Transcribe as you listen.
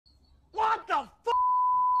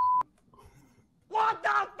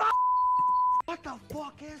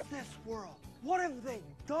is this world? What have they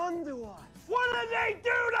done to us? What did they do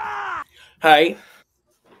to us? Hey,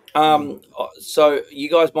 so you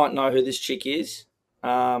guys might know who this chick is,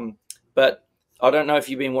 but I don't know if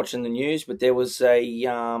you've been watching the news. But there was a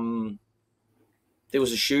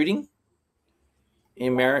shooting in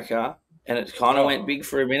America, and it kind of went big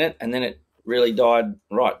for a minute, and then it really died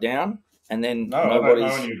right down. And then no, nobody's. I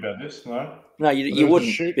don't know anything about this. No, you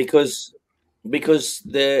wouldn't because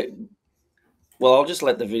the. Well, I'll just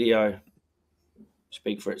let the video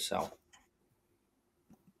speak for itself.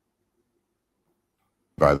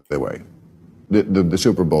 By the way, the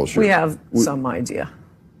Super Bowl shooting. We have some idea.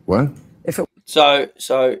 What? If it So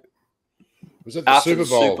was it the after Super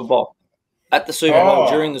Bowl? the Super Bowl, at the Super Bowl,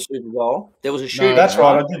 during the Super Bowl, there was a shooting. No, that's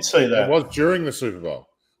right. I did see that. It was during the Super Bowl.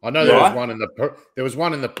 I know there was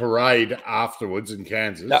one in the parade afterwards in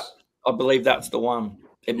Kansas. I believe that's the one.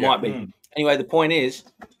 It might be. Anyway, the point is,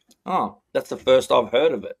 that's the first I've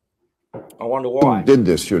heard of it. I wonder why. Who did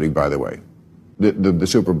this shooting, by the way? The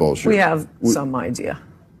Super Bowl shooting. we have some idea.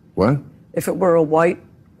 What? If it were a white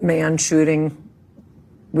man shooting,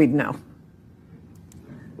 we'd know.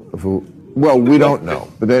 Well, we don't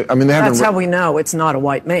know. But they haven't. That's how we know it's not a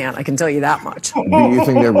white man. I can tell you that much. Do you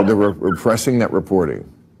think they're repressing that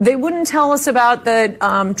reporting? They wouldn't tell us about the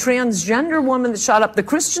transgender woman that shot up the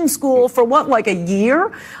Christian school for what, like a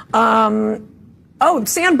year?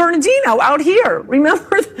 San Bernardino out here.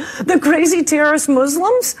 Remember the crazy terrorist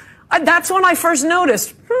Muslims? That's when I first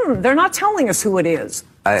noticed, they're not telling us who it is.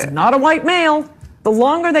 It's not a white male. The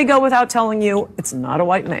longer they go without telling you, it's not a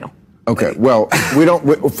white male. Okay, well,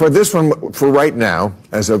 for this one, for right now,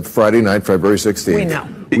 as of Friday night, February 16th.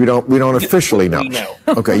 We know. We don't officially know. We know.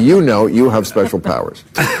 Okay, you have special powers.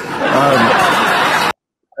 Her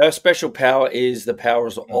special power is the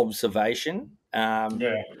powers of observation.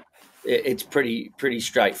 It's pretty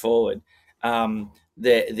straightforward.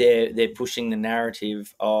 They're pushing the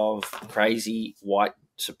narrative of crazy white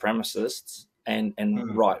supremacists and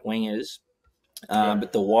right wingers,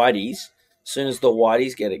 but the whiteys. As soon as the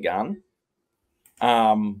whiteys get a gun,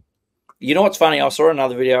 you know what's funny? I saw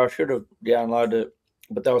another video. I should have downloaded it,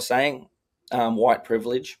 but they were saying white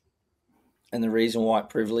privilege, and the reason white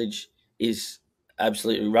privilege is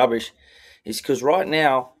absolutely rubbish is because right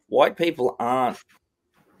now white people aren't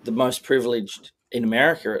the most privileged in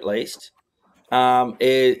America, at least.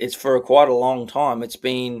 It's for quite a long time. It's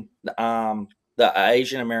been the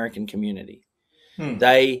Asian American community.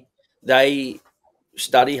 They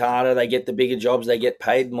study harder, they get the bigger jobs, they get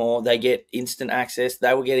paid more, they get instant access.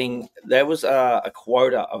 There was a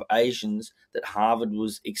quota of Asians that Harvard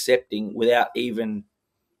was accepting without even,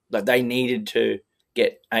 like, they needed to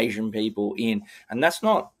get Asian people in. And that's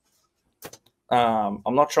not, I'm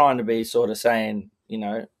not trying to be sort of saying,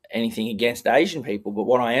 anything against Asian people, but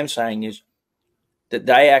what I am saying is that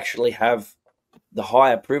they actually have the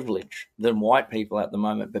higher privilege than white people at the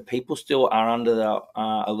moment, but people still are under the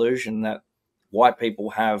illusion that white people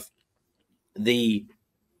have the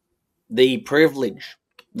privilege,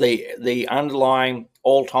 the underlying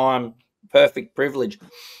all-time perfect privilege.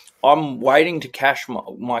 I'm waiting to cash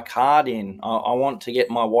my card in. I want to get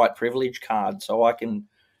my white privilege card so I can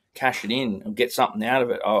cash it in and get something out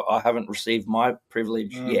of it. I haven't received my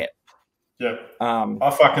privilege yet. Yeah.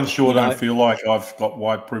 I fucking sure don't feel like I've got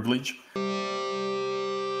white privilege.